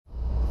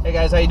Hey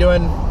guys, how you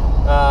doing?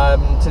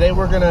 Today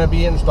we're going to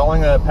be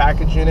installing a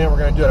package unit. We're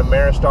going to do an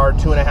Ameristar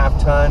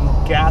 2.5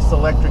 ton gas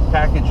electric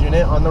package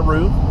unit on the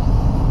roof.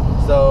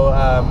 So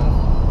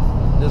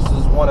this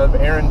is one of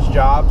Aaron's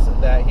jobs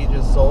that he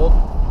just sold.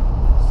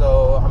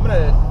 So I'm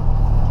going to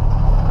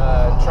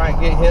try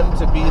and get him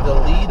to be the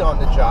lead on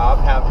the job,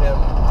 have him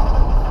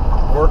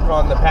work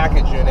on the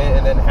package unit,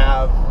 and then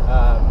have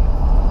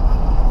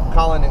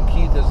Colin and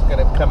Keith is going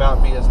to come out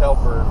and be his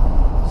helper.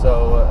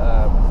 So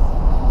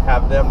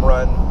have them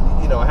run,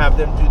 have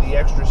them do the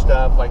extra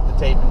stuff like the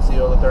tape and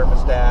seal, the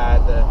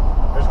thermostat.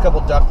 There's a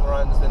couple duct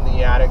runs in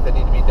the attic that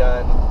need to be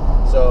done.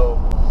 So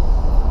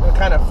I'm going to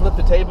kind of flip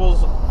the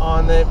tables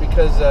on it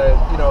because,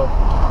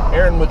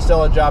 Aaron would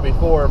sell a job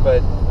before,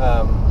 but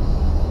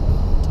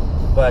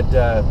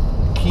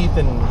Keith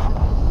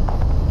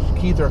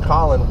or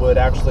Colin would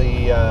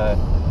actually,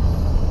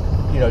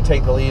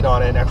 take the lead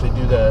on it and actually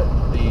do the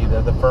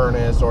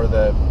furnace or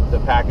the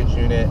package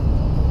unit,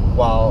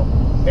 while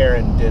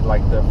Aaron did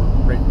like the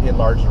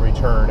enlarge the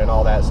return and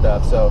all that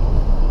stuff. So,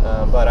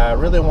 but I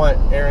really want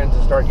Aaron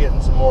to start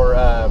getting some more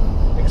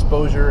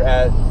exposure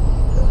at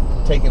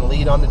taking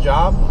lead on the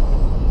job.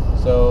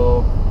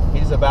 So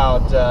he's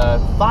about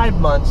 5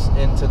 months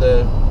into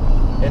the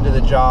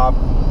job,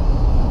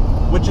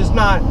 which does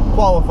not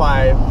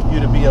qualify you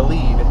to be a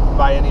lead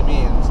by any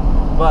means,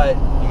 but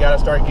you got to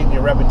start getting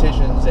your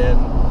repetitions in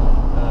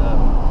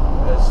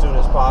as soon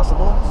as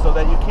possible so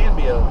that you can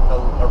be a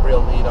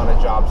real lead on a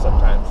job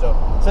sometimes. So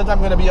since I'm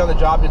going to be on the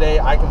job today,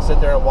 I can sit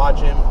there and watch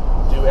him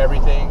do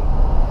everything,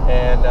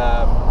 and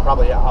I'll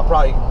probably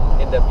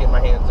end up getting my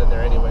hands in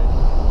there anyway.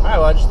 All right,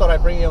 well, I just thought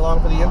I'd bring you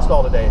along for the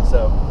install today,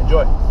 so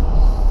enjoy.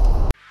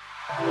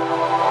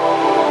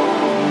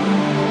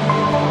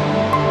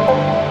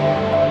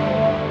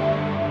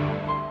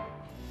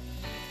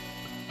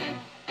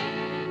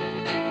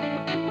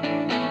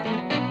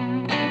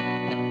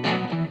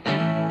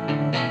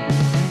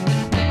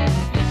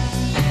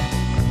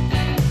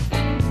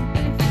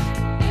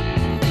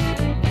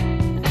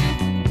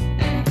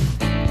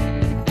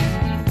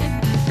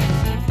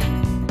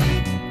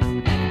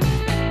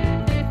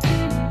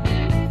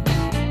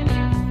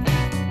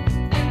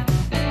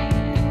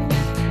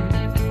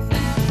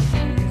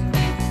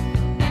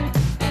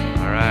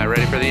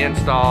 Ready for the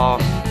install.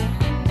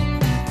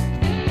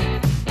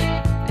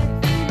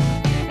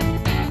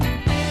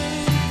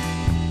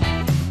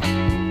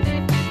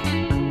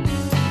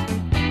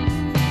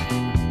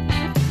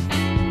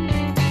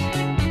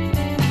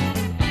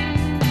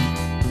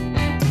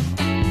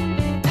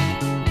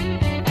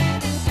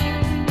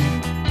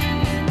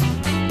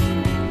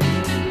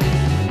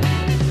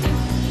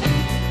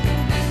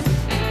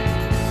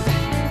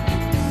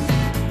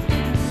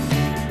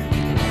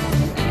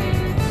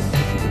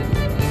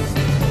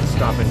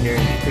 Stop in here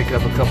and pick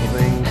up a couple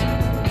things.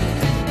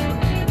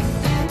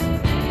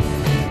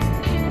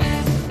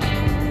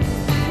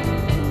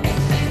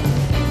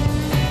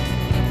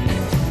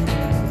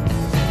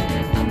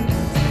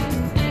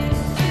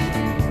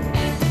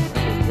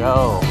 There we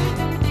go.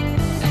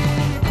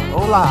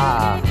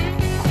 Hola!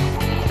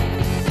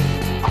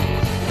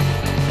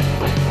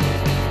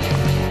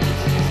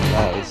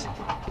 Nice.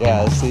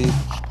 Yeah, see,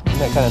 isn't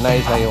that kind of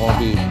nice how you won't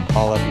be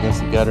all up against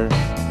the gutter?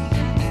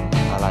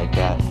 I like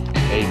that.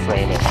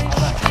 A-frame it.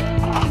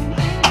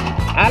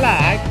 I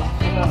like.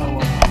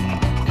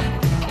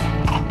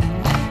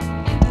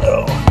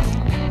 Oh.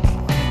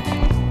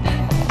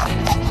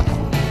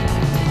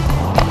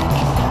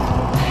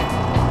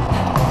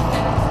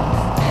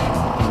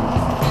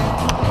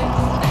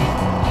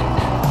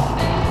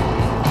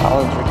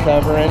 Colin's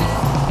recovering.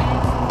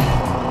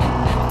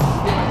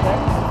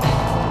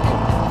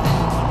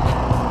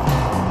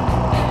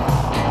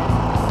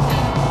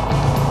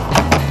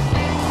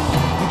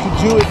 You can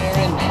do it,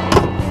 Aaron.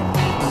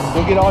 Go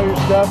get all your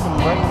stuff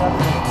and bring it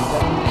up here.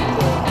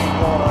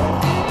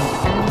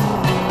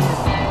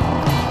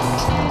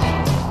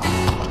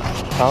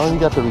 Colin, you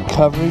got the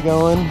recovery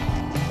going.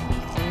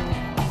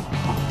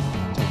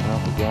 Taking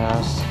off the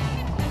gas.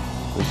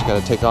 We just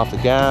got to take off the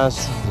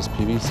gas, this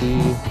PVC,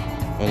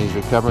 and he's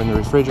recovering the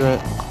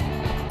refrigerant.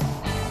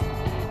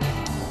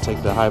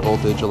 Take the high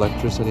voltage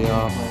electricity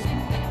off.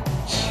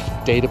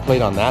 Data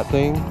plate on that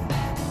thing.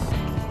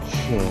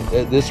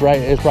 Shit, it's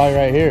probably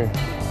right here.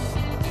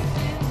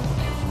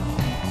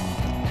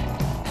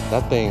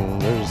 That thing,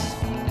 there's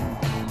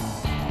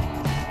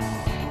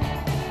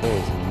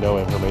no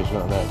information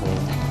on that thing.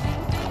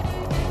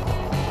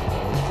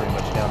 It's pretty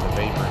much down to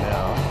vapor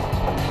now.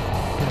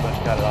 Pretty much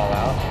got it all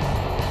out.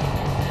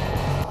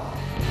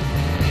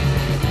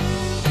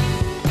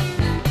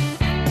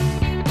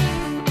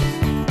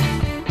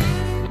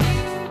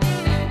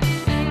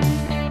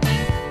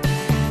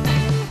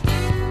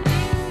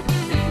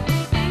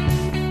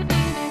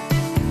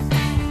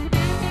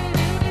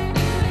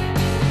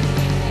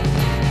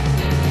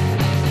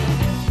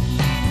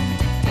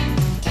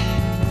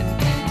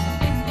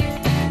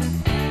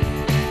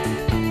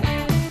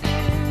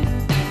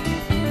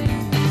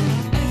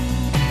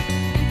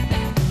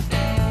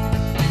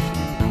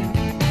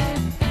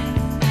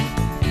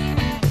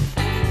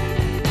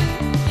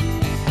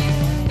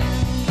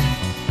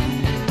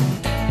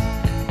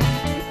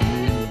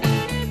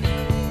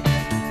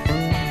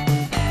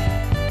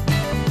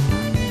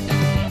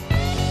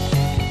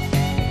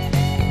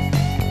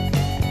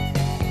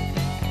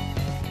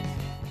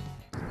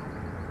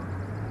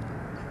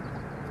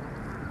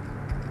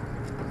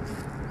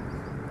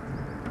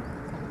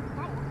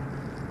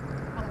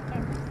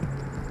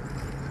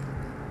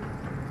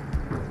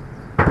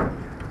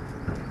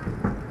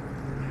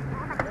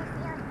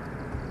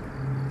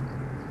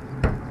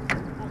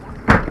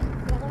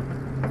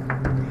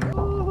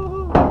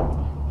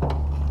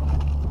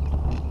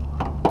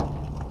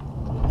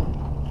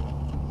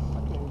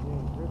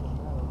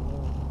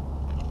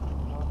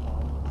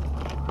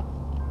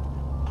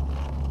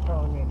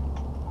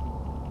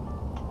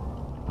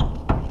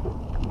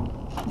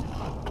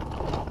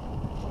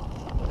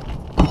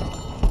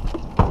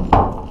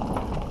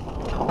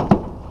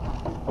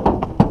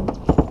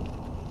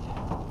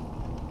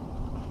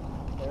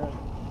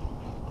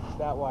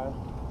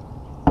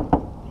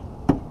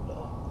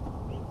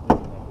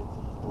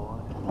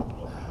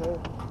 Okay.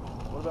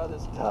 What about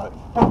this tuck?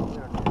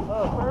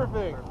 Oh,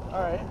 perfect.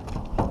 All right.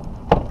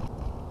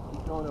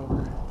 Keep going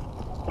over.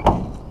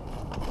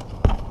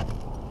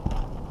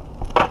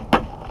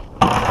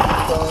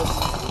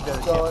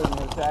 Keep going.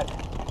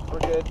 We're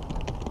good.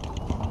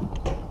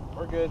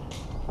 We're good.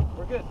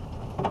 We're good.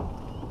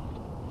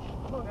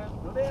 Come on, guys.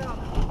 Go down.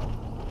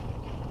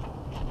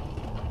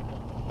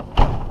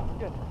 We're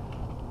good.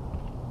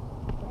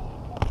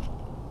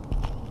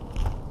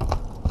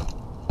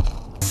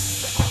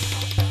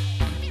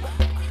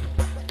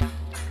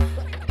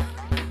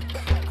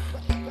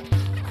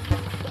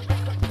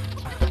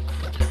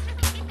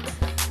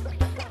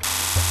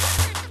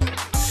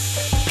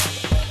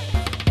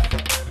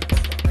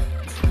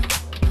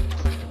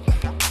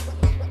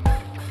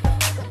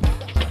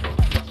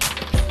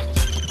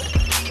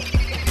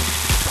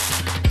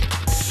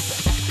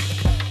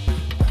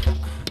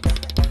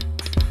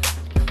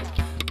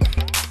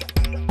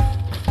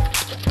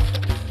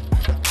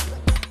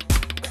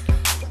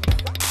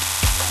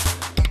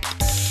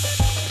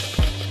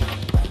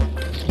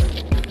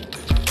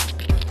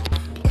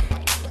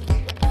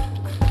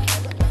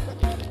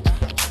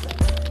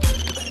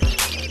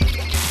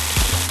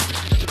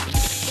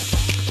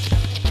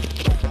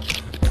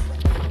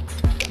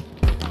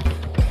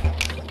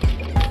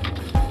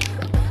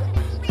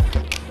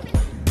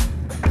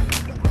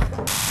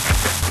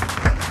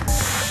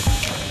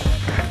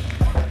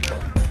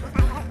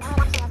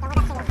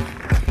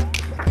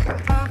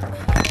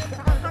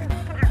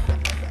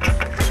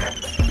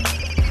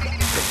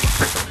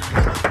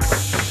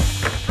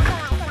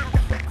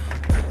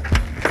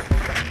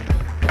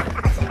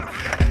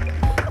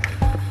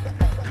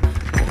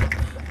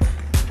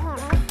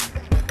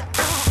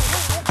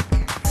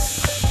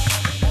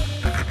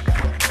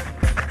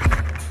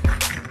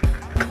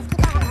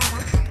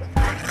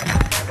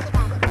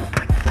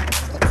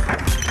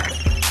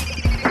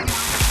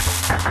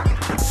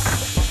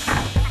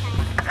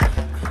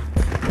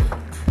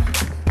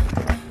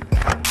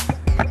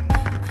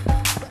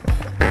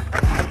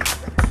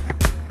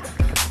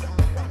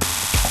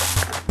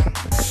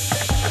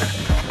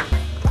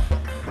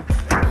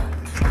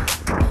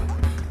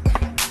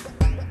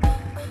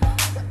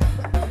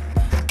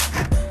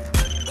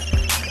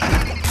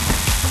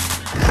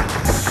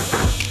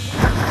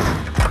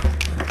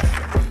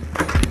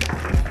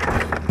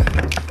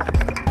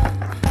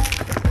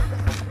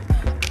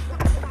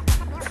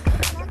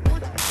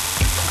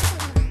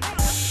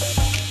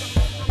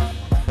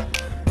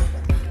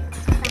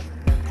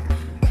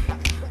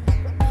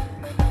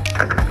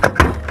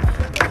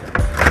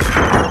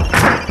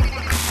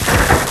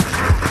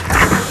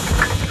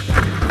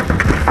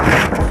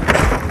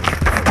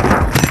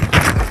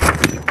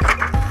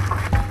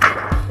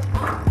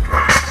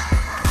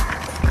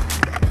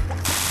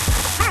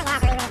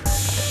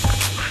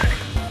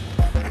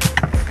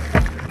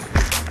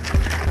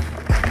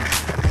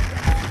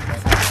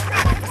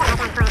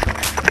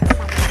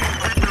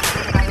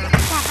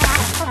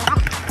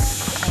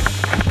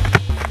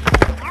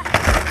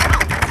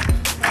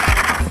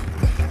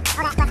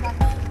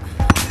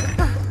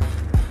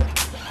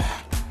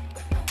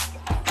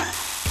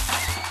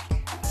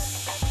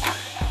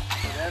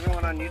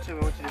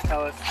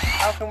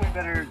 How can we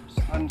better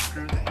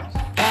unscrew things?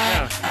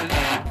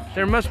 Yeah,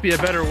 there must be a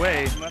better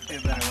way. There must be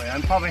a better way.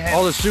 I'm probably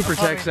all the super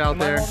techs out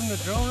there. Am I holding the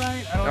drill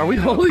right? Are we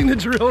holding the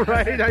drill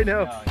right? I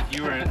know. No, if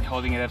you were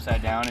holding it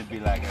upside down, it'd be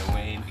like a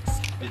way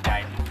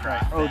expedited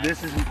process. Oh,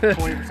 this is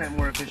 20%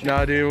 more efficient.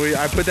 No, dude,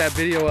 I put that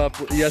video up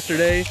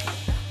yesterday,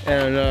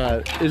 and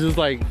it's just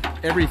like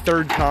every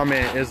third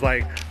comment is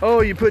like, "Oh,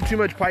 you put too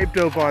much pipe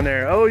dope on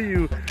there. Oh,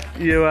 you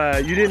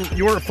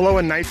weren't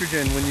flowing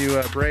nitrogen when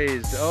you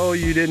brazed. Oh,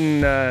 you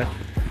didn't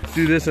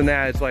do this and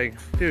that." It's like,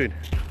 dude,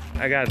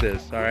 I got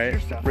this. All right,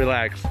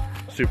 relax,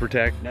 super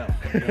tech. No,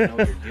 you don't know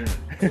what you're doing.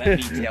 Let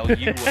me tell you what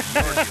you're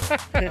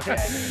doing. Okay?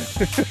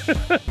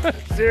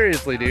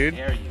 Seriously, dude.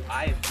 How dare you?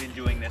 I've been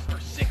doing this for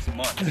 6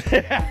 months.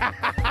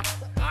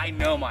 I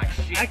know my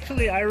shit.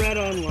 Actually, I read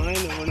online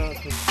that we're not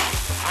supposed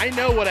to. I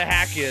know what a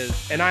hack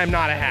is, and I'm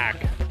not a hack.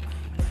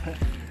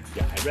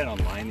 Yeah, I read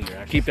online that you're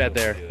actually Keep that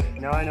there.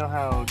 Now I know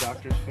how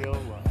doctors feel.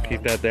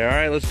 Keep that there. All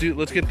right, let's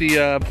get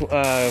the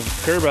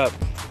curb up.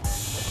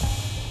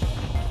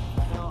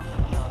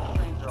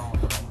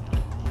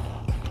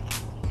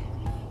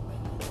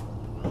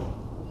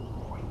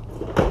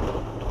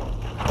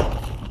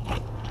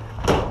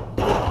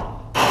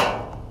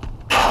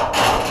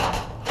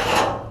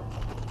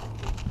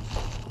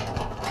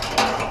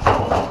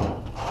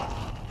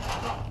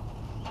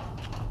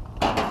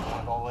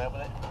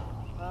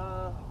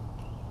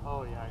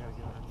 Oh yeah, I gotta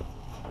get it.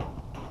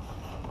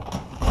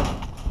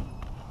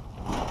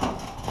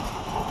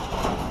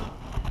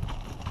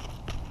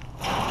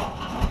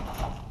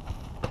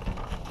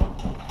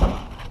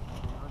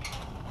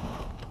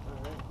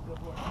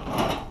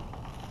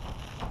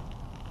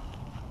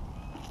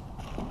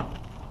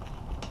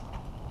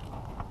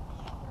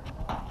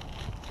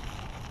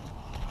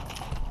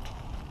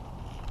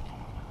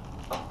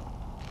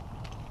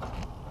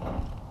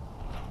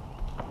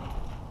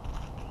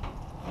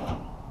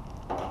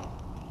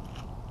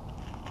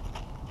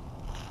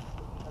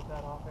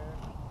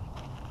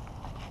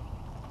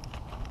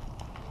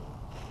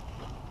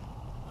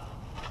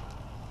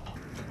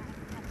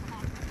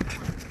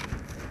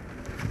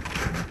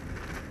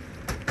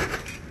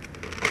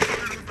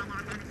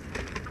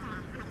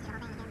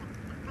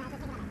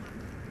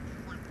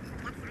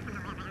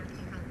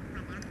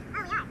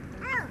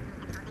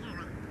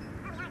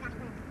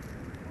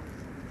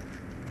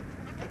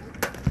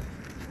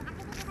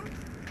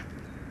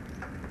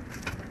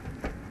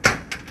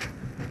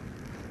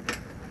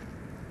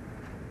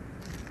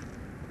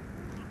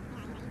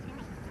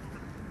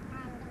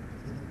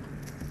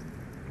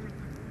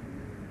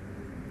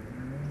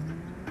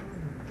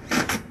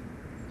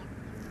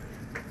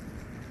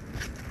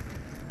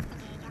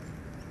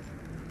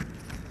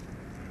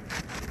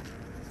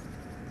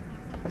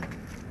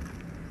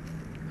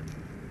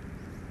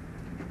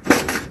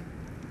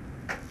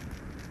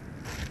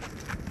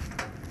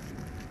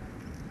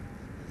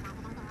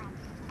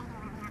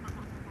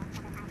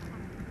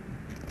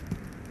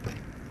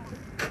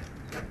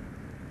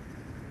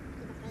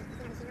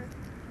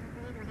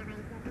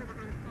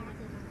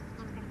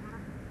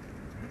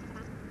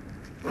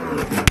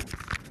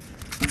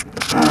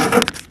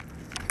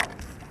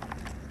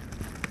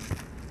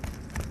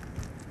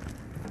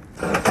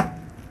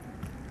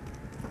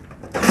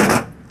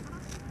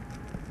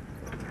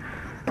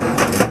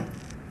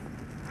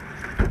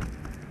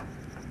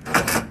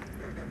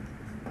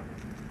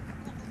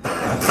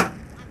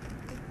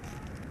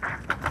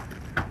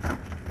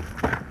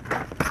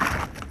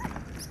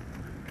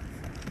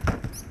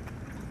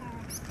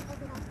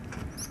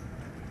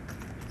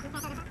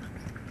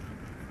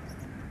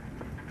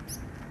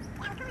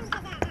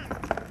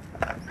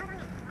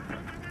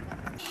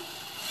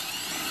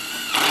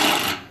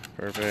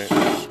 Perfect.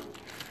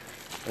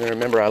 And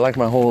remember, I like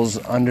my holes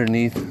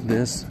underneath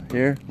this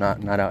here,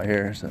 not out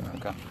here. So.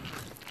 Okay.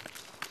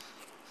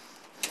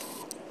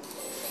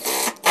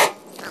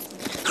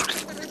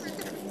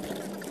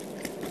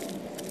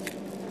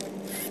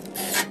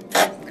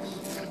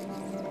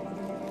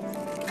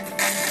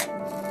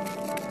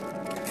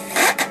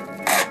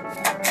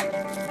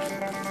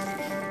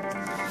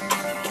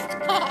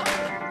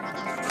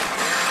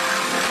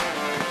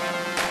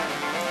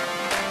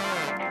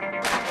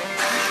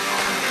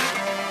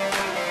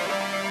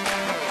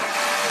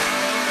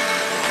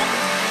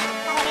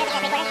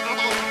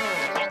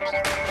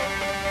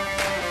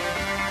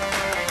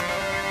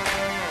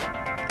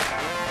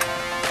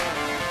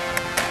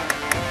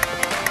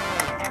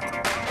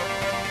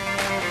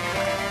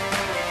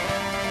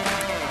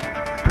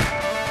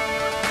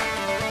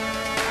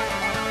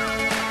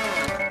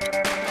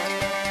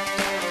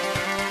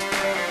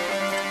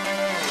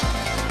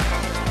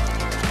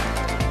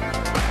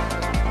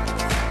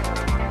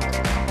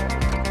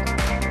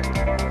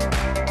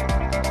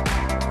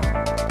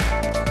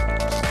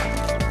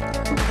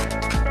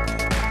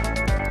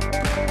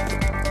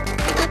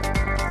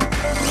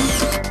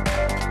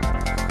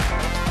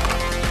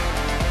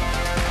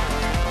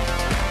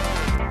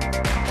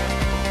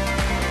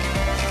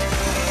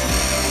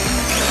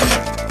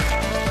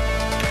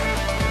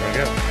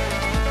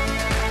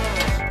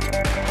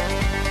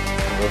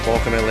 We'll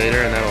bulk it later,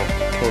 and that'll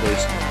totally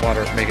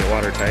make it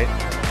watertight.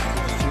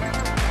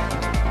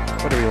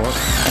 Whatever you want.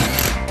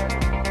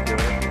 Do it.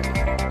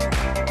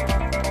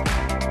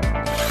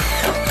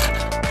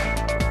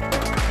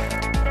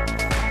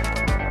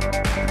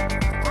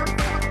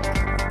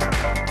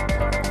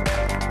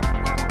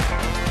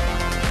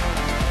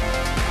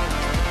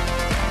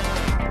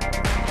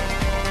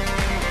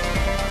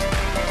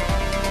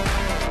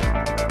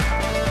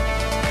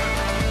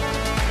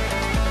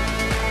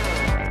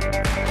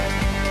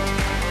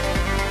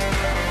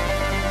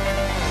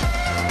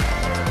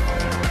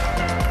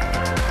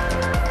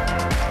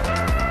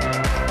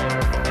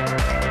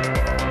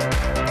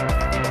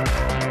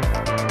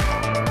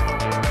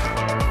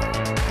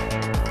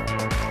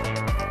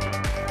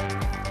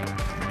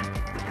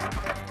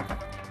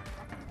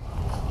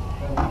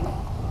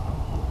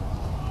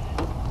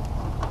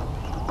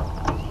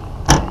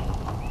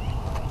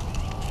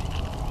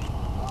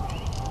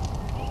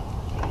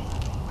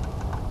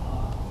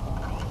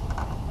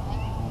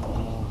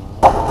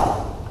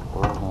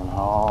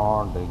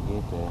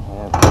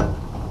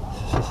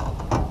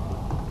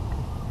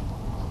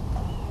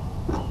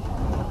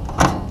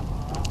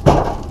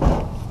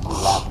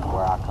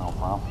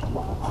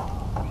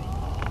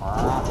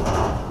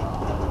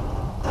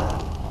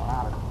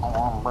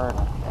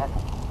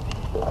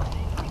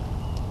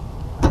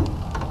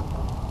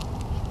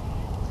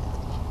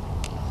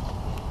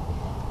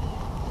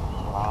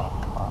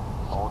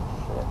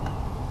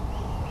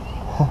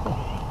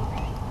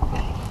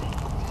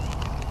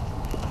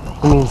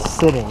 I mean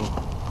sitting,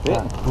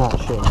 not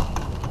shitting.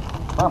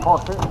 Front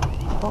porch too.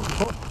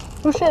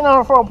 Who's shitting on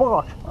the front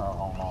porch?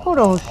 Who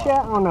don't shit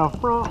on the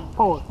front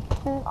porch?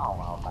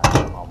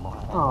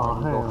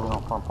 Oh,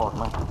 hell. Front porch,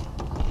 man.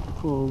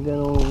 You get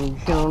on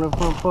shit on the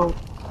front porch?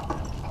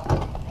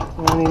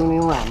 That ain't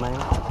even right, man.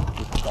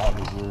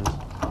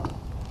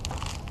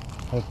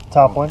 The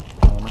top one?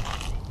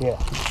 Yeah.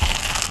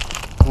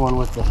 The one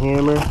with the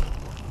hammer.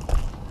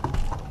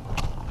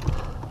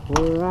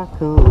 Where I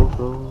come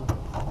from.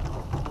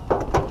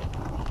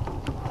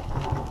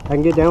 I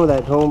can get down with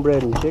that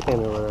cornbread and chicken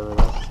or whatever.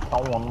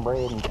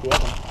 Cornbread and chicken.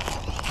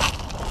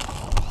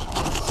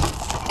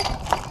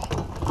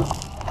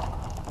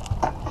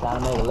 Trying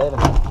to make a living.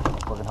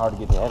 Working hard to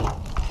get to heaven.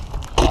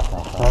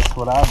 That's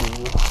what I do.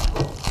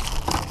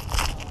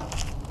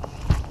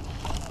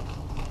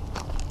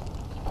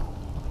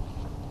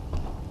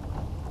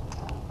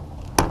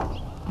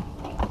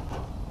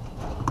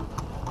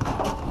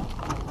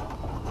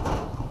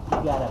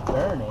 You gotta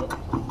burn it.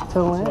 To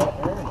when? To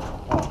earn it.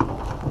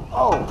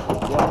 Oh,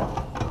 yeah.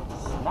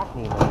 Smack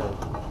me in the head.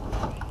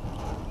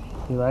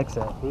 He likes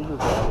it. Who's your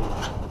daddy?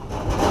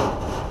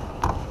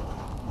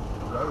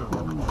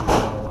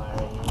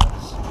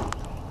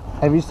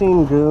 Have you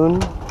seen Goon?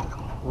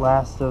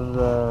 Last of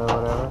the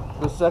whatever?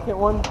 The second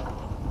one?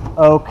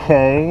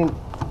 Okay.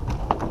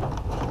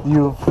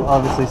 You've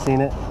obviously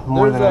seen it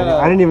more There's than I did.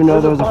 I didn't even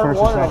know there was a part first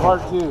or one and a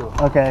part second. two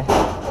Okay.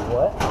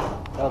 What?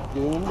 of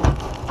Goon.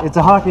 It's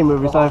a hockey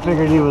movie, so I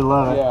figured you would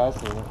love it. Yeah, I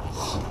see it.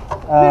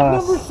 Pick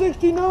number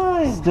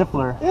 69.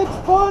 Stifler. It's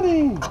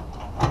funny.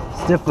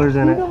 Stifler's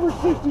in Pick it. number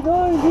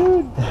 69,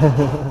 dude.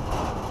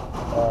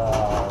 Wow.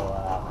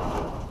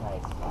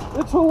 Nice.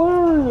 It's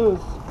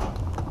hilarious.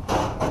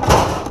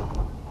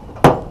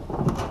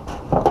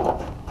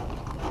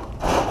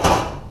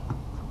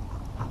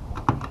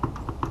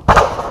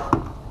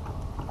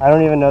 I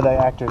don't even know the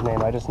actor's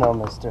name. I just know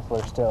him as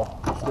Stifler still.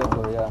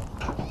 Stifler, yeah.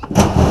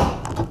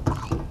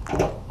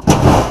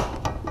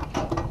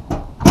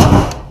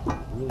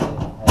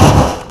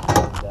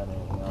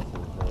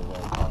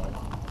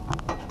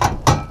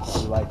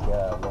 You like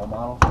role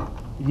models?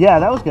 Yeah,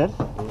 that was good. You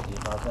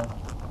thought so?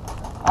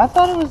 I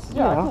thought it was,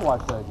 Yeah, I you can know.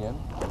 watch that again.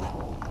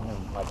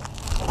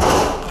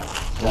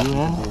 Are you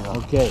in?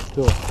 Okay,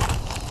 cool.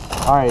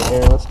 All right,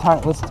 Aaron, let's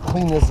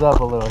clean this up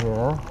a little here,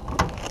 huh?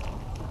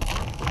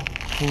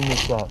 Clean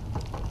this up.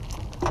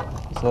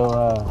 So,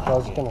 I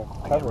was gonna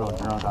I get cover real it.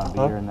 drunk on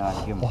beer and then I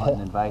give them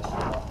hunting advice.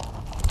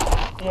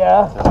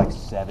 Yeah. They're like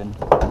 7.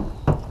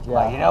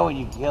 Like, you know when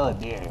you kill a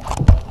deer,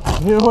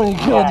 You know when you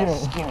kill yeah, deer.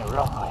 skin it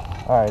real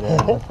quick. All right,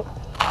 Aaron.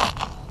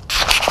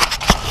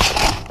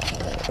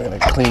 We're gonna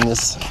clean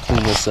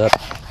this up.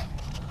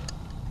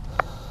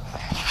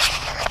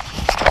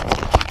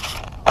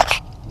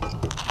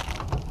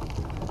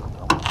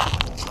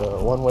 So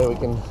one way we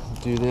can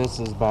do this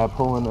is by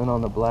pulling in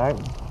on the black.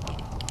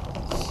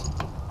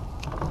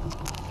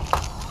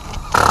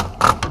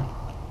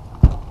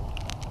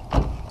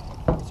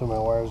 So my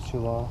wire's too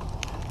long.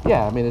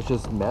 Yeah, I mean it's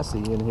just messy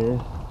in here,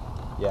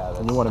 Yeah,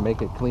 and you want to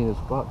make it clean as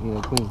clean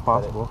as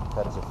possible.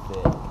 That is a fit.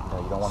 You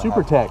know, you don't want to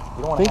Super Tech.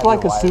 You don't want to Think have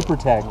like your a wire Super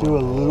Tech. Do a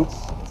loop.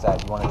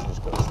 inside. You want it to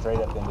just go straight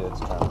up into its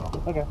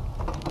terminal. Okay.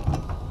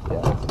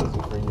 Yeah, makes it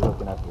easy for you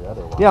hooking up your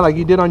other one. Yeah, like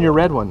you did on your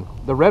red one.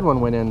 The red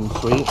one went in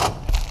sweet.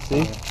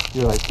 See?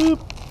 You're like, boop.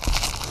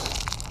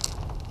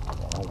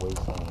 Yeah, don't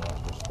waste any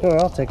extra space. Sure,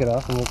 I'll take it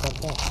off and we'll cut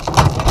that.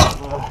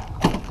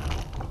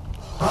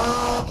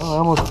 Oh, I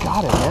almost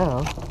got it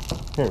now.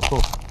 Here,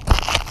 pull.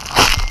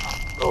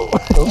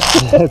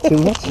 Too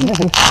much?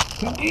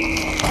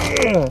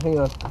 Yeah, hang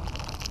on.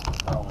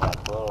 Oh, my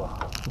blow.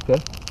 Okay.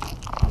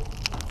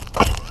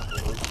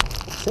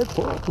 Good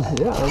pull.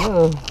 Yeah, I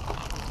know.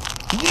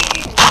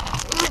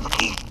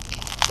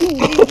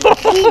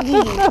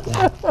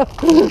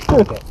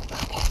 Okay.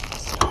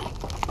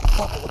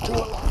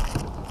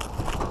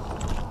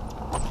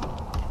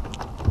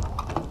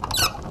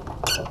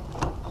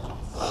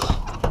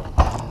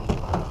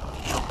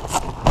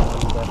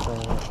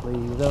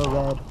 Definitely the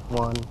red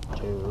one,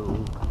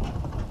 too.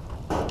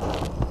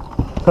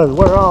 'Cause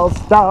we're all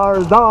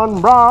stars on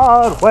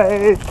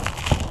Broadway.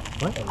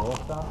 What?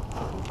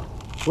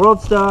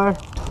 World Star.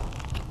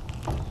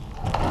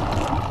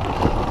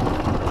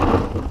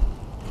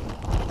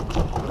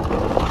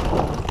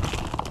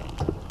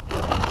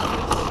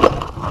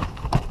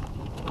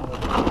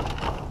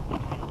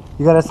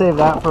 You gotta save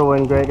that for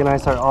when Greg and I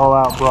start all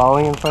out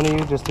brawling in front of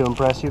you just to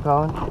impress you,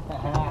 Colin. You'll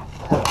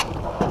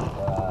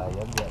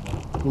get me.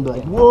 You'll be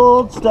like,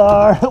 World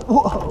Star!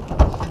 Whoa!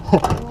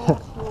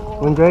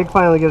 When Greg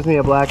finally gives me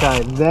a black eye,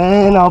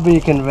 then I'll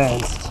be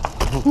convinced.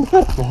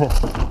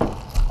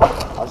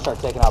 I'll start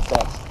taking out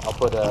bets. I'll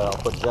put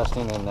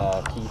Justin and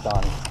Keith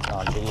on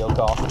video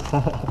call.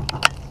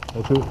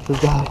 Like, who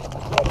got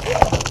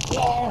it?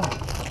 Yeah,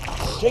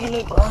 chicken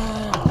it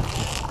brown.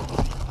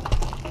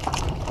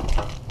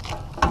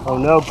 Oh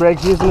no,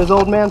 Greg's using his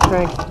old man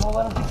strength. Don't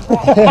let him get you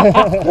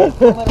back.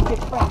 Don't let him get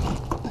you back.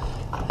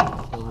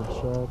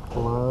 Check,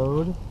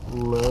 load,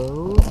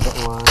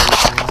 line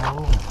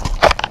out.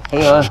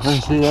 Hang on, let me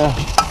see that.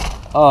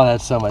 Oh,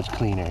 that's so much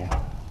cleaner.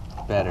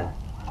 Better.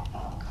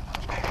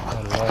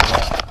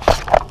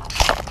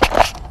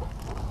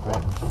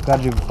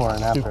 Gotta do before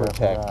and after. Super after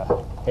Tech. that.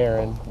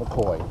 Aaron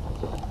McCoy.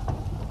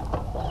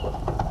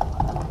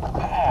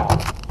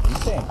 You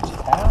saying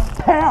pow?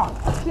 Pow!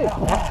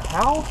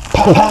 Pow?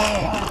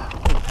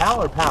 Pow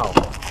or pow?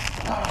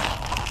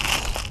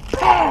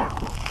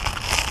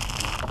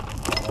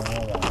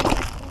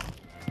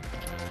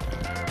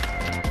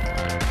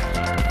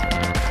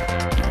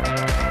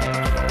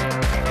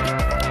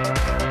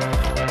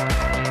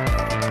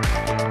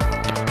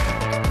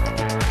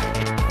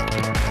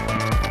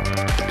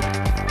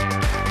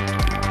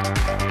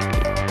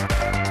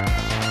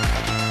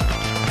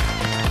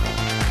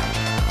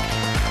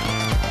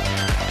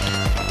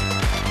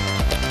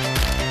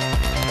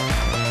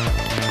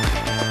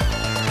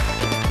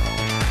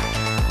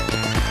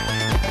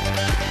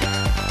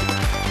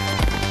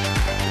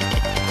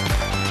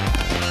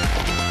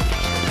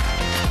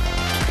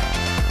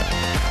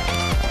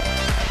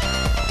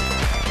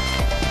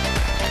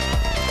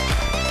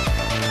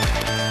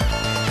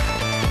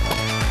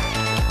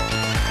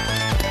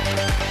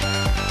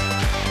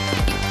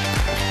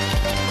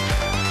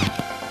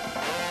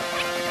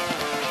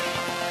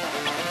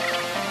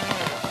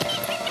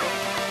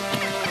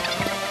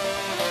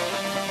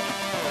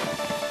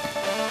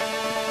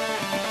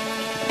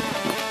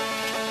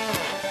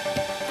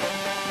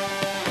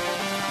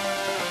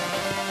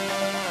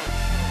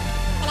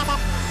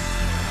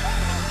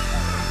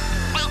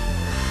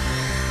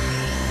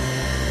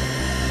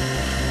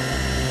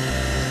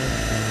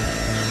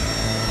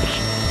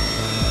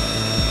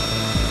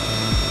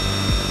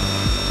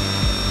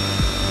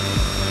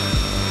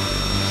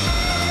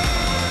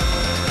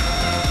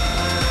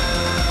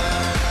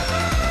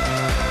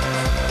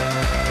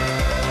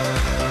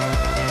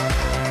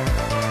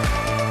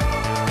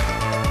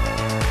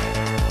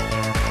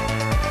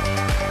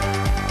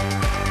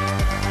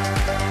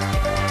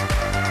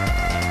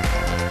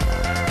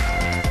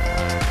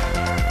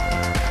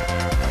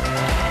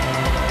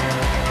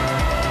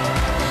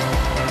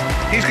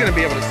 He's gonna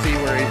be able to see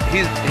where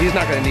he's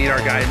not gonna need our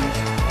guidance,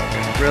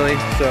 really.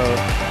 So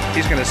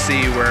He's gonna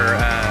see where,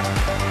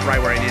 right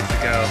where he needs to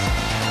go.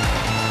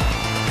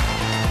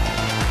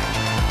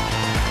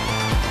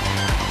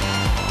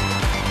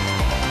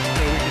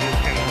 So we can just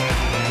kind of let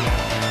it in.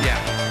 Yeah,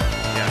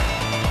 yeah.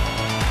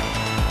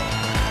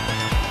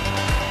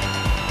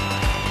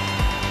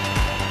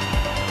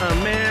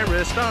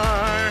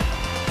 Ameristar.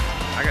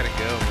 I gotta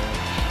go, man.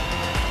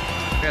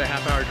 I got a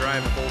half-hour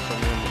drive to Folsom.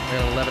 I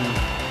got 11.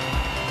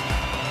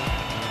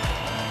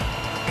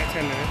 Got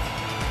 10 minutes.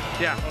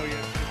 Yeah. Oh,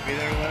 you're supposed to be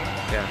there at 11?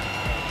 Yeah.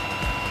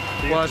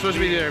 So you Well, have I'm supposed to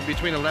be leave- there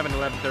between 11 and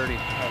 11:30.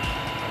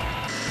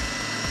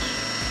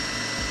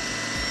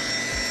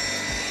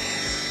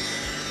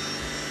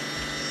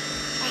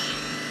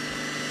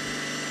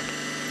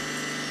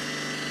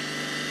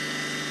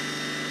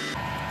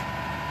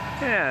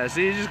 Yeah,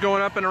 see, he's just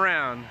going up and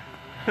around.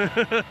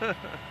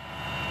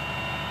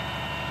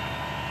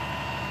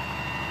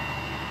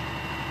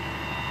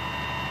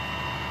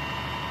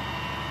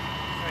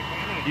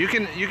 You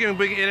can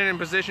get in and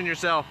position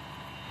yourself.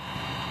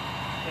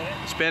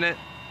 Spin it.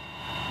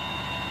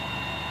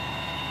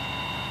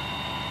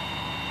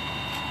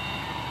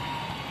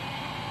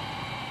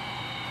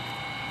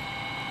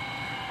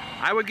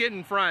 I would get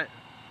in front.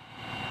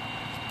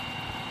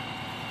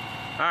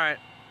 All right.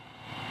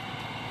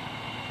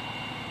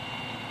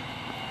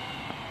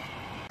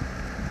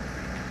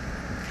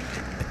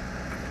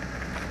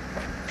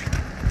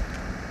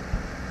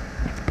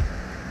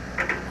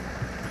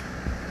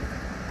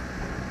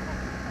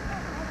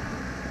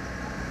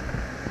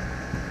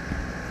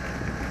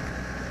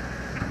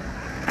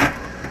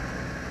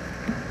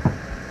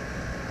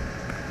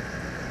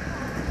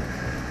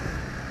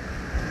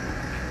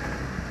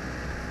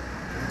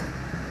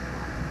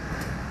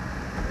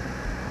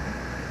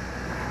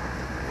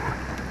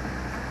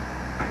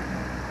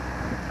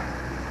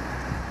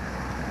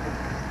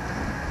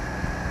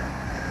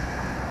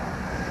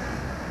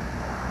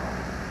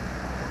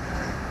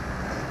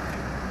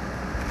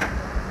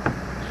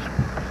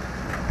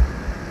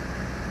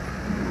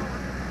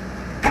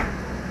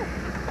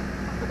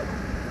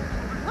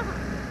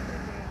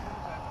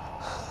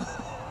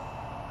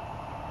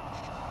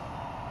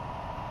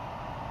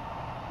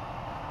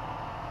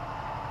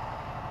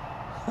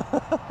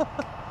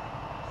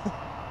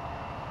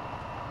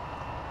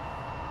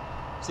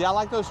 See, I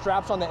like those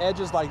straps on the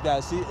edges like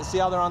that. See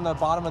how they're on the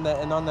bottom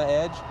and on the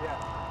edge? Yeah.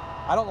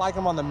 I don't like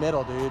them on the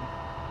middle, dude.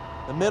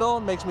 The middle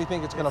makes me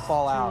think it's gonna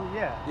fall out.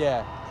 Yeah. Yeah.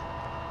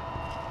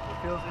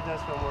 It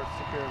does feel more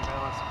secure and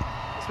balanced.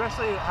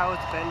 Especially how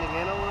it's bending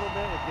in a little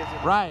bit. It gives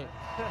it Right.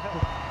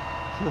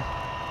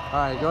 All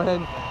right, go ahead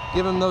and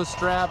give him those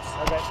straps.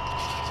 Okay.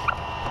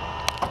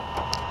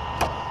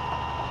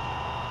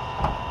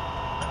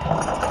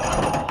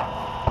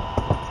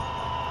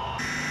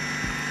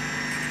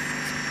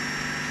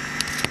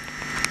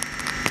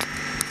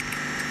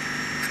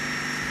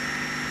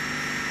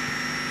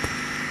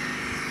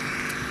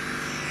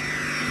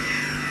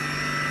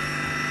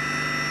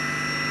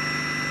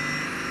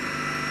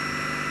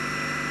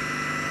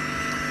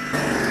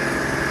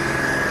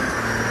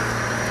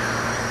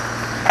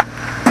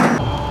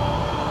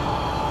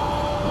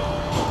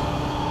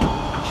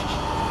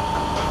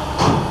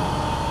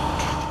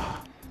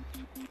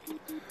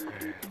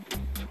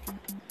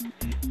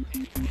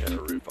 Gotta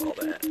roof all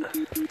that.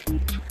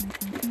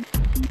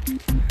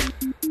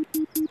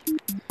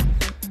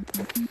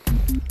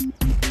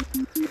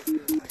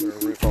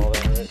 Gotta roof all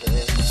that right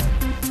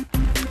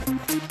there.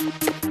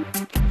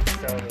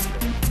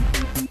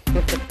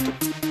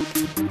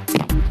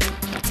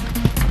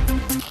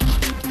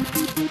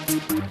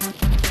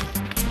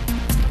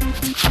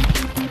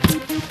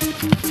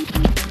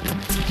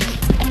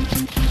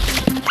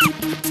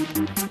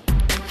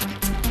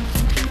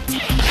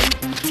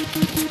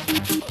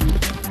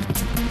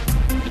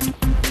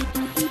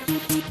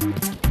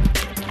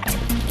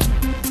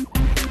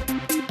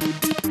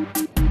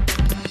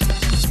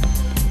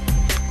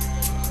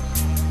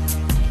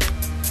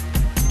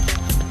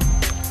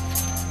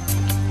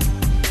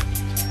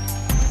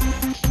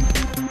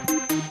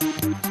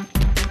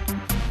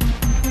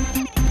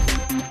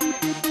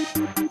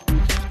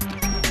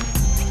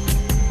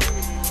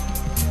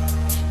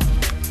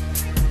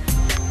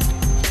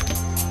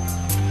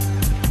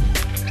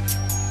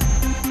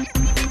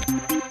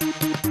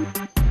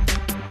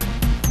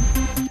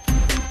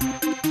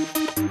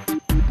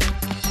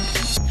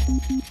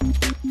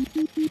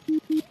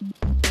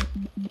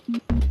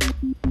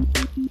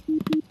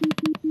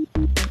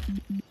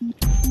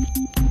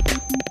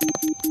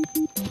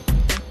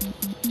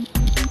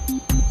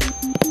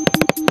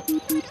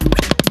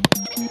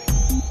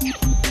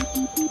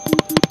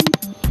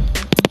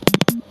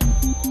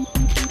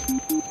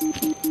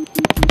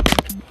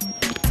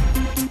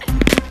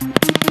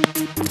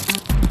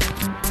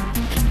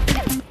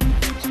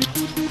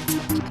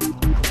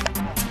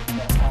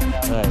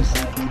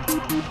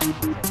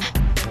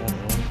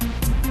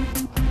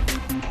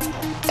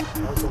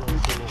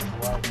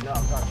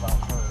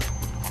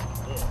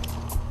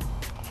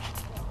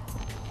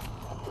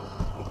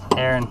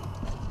 Aaron.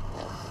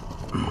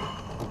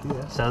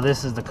 So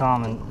this is the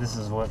common. This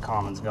is what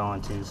common's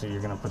going to. So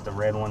you're gonna put the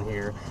red one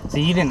here. So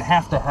you didn't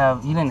have to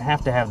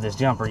have this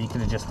jumper. You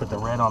could have just put the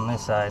red on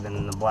this side and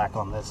then the black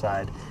on this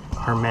side.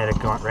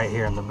 Hermetic on right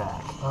here in the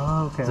back.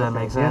 Oh, okay. Does that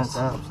make sense? Yes,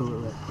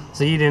 absolutely.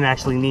 So you didn't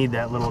actually need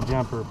that little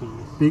jumper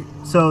piece.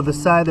 So the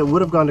side that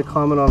would have gone to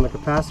common on the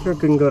capacitor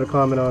couldn't go to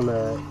common on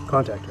the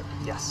contactor.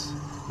 Yes.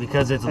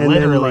 Because it's And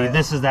literally, then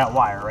this is that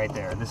wire right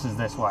there. This is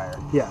this wire.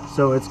 Yeah,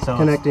 so it's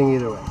connecting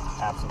either way.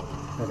 Absolutely.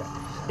 Okay.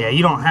 Yeah,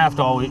 you don't have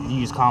to always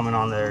use common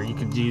on there. You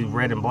could do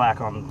red and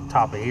black on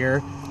top of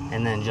here,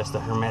 and then just the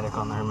hermetic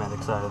on the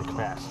hermetic side of the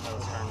capacitor.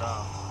 It's turned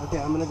off. Okay,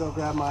 I'm gonna go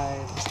grab my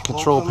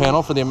Control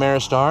panel for the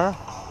Ameristar.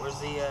 Where's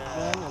the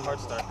hard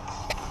start?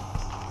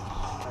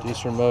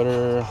 Diesel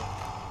motor.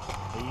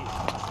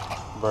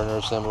 Burner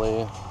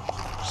assembly.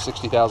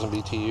 60,000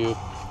 BTU.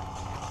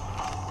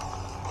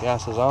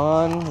 Gas is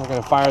on. We're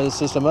gonna fire the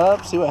system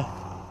up. See what.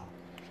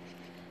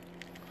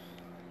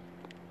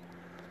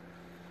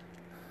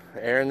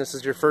 Aaron, this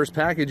is your first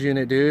package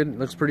unit, dude. It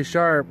looks pretty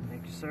sharp.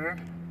 Thank you, sir.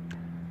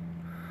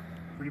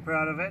 Pretty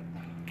proud of it.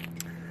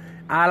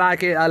 I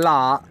like it a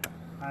lot.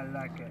 I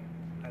like it.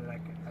 I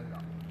like it a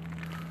lot.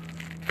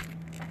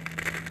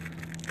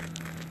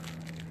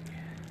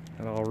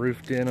 And all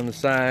roofed in on the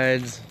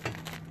sides.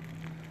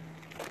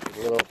 A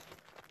little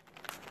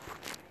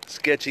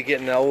sketchy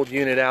getting the old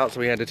unit out, so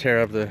we had to tear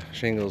up the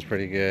shingles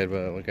pretty good,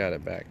 but we got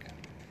it back.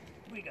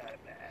 We got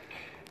it back.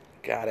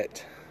 Got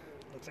it.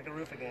 Looks like a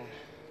roof again.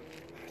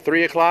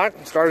 3 o'clock,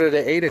 started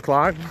at 8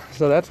 o'clock,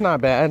 so that's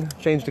not bad.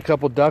 Changed a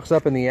couple ducts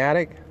up in the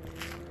attic.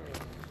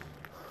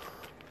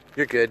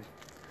 You're good.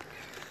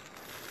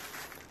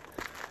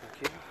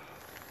 Thank you.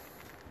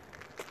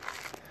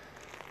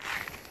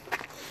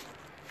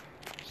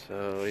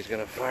 So he's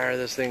gonna fire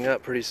this thing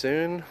up pretty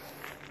soon.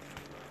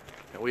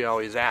 And we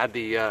always add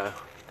the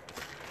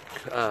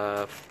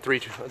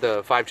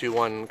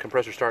 521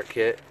 compressor start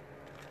kit.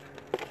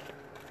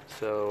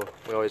 So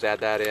we always add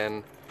that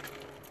in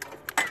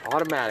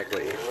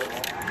automatically.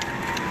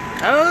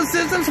 Oh, the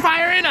system's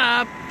firing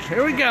up.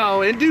 Here we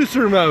go,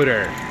 inducer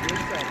motor.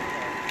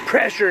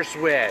 Pressure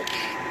switch.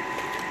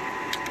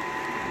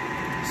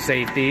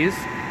 Safeties.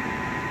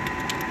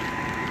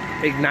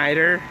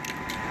 Igniter.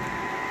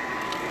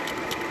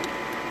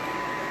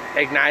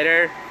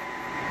 Igniter.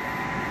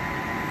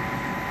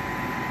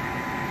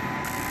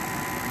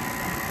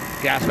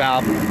 Gas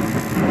valve.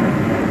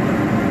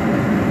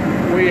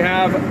 We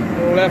have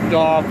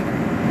liftoff.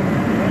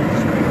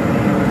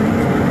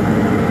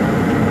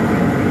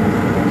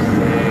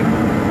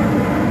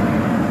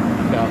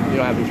 No, you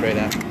don't have to trade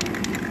that.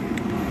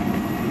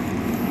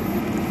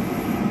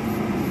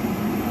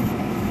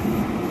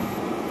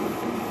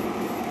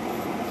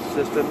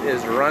 System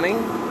is running.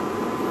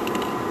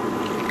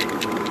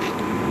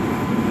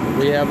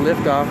 We have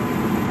liftoff.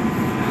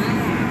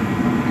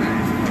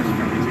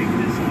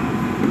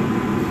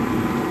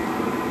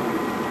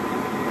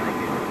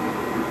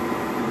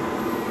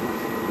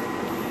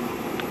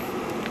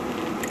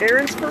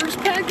 Aaron's first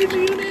package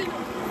unit.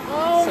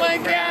 Oh my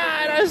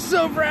God, I'm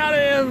so proud of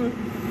him.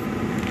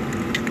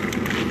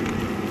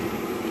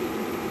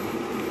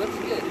 Looks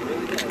good, it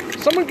really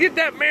does. Someone get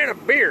that man a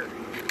beer.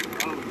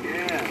 Oh,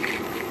 yeah.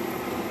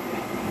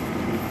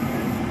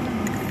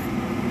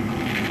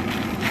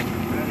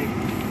 Ready.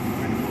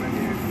 Ready for it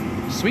here.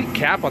 Sweet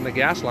cap on the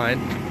gas line.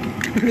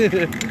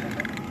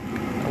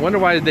 I wonder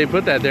why did they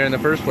put that there in the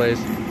first place.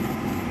 Yeah, I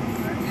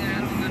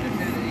don't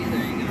understand it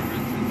either. You're gonna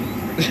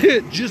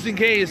run some Just in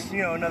case.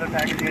 You know, another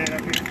package unit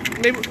up here.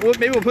 Maybe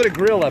we'll put a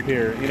grill up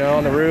here, you know,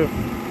 on the roof.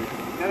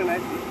 Got a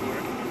nice roof for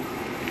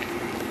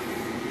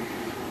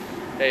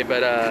it. Hey,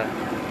 but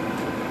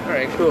all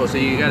right, cool. So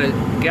you got it.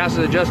 Gas is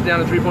adjusted down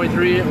to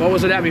 3.3. What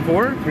was it at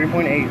before?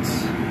 3.8s.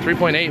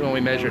 3.8 when we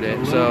measured it.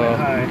 A little So bit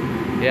high.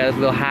 yeah, it's a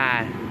little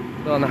high, a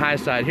little on the high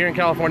side. Here in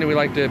California, we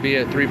like to be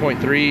at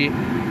 3.3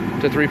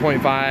 to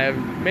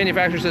 3.5.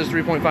 Manufacturer says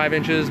 3.5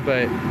 inches,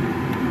 but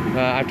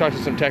I've talked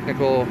to some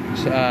technical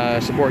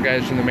support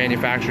guys from the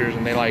manufacturers,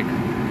 and they like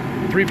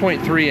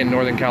 3.3 in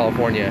Northern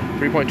California.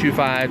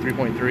 3.25,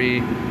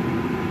 3.3.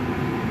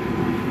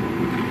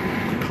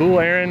 Cool,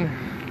 Aaron.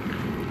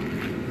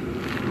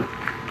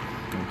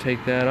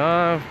 Take that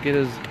off. Get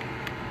his.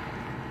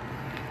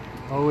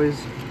 Always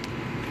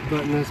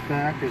button this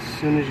back as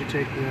soon as you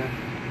take the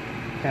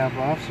cap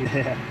off. So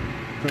yeah.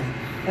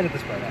 Edit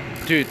this part out.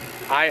 Dude,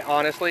 I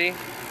honestly,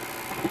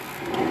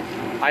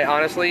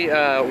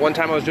 one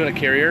time I was doing a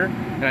carrier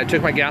and I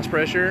took my gas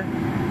pressure,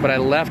 but I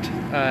left,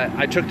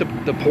 I took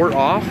the port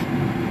off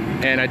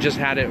and I just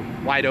had it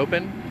wide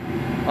open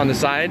on the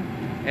side,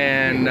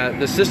 and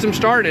the system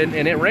started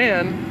and it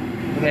ran,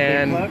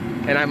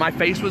 and my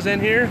face was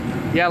in here.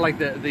 Yeah, like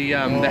the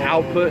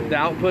output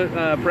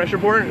pressure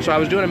port. So I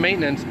was doing a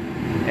maintenance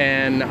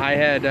and I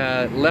had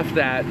left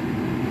that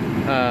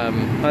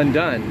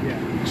undone. Yeah.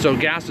 So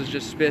gas is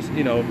just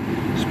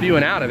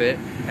spewing out of it,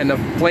 and the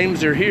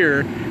flames are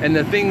here, and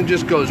the thing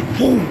just goes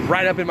boom,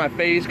 right up in my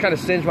face, kind of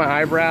singed my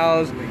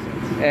eyebrows,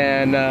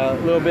 and a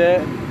little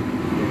bit.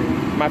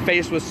 My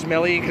face was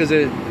smelly because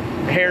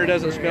hair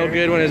doesn't smell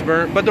good when it's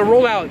burnt. But the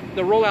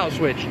rollout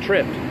switch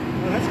tripped.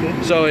 Oh, that's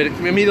good. So it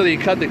immediately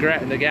cut the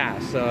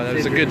gas. So that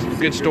was a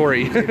good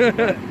story.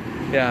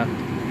 Yeah.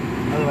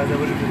 Otherwise, that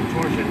would have been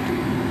torsion.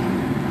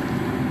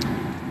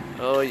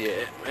 Oh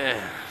yeah,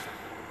 man.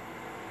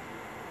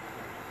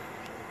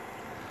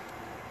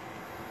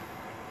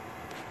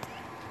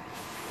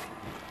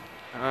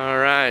 All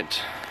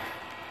right.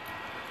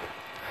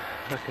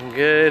 Looking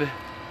good.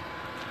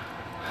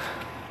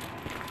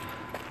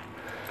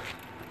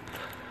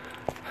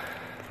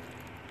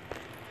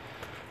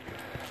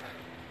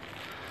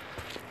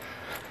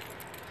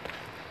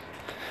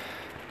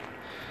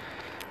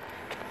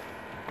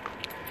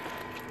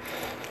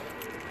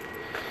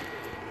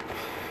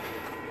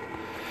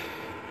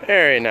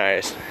 Very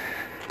nice.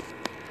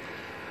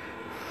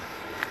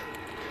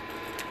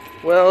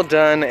 Well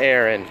done,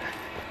 Aaron.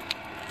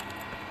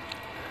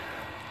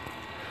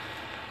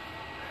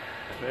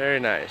 Very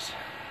nice.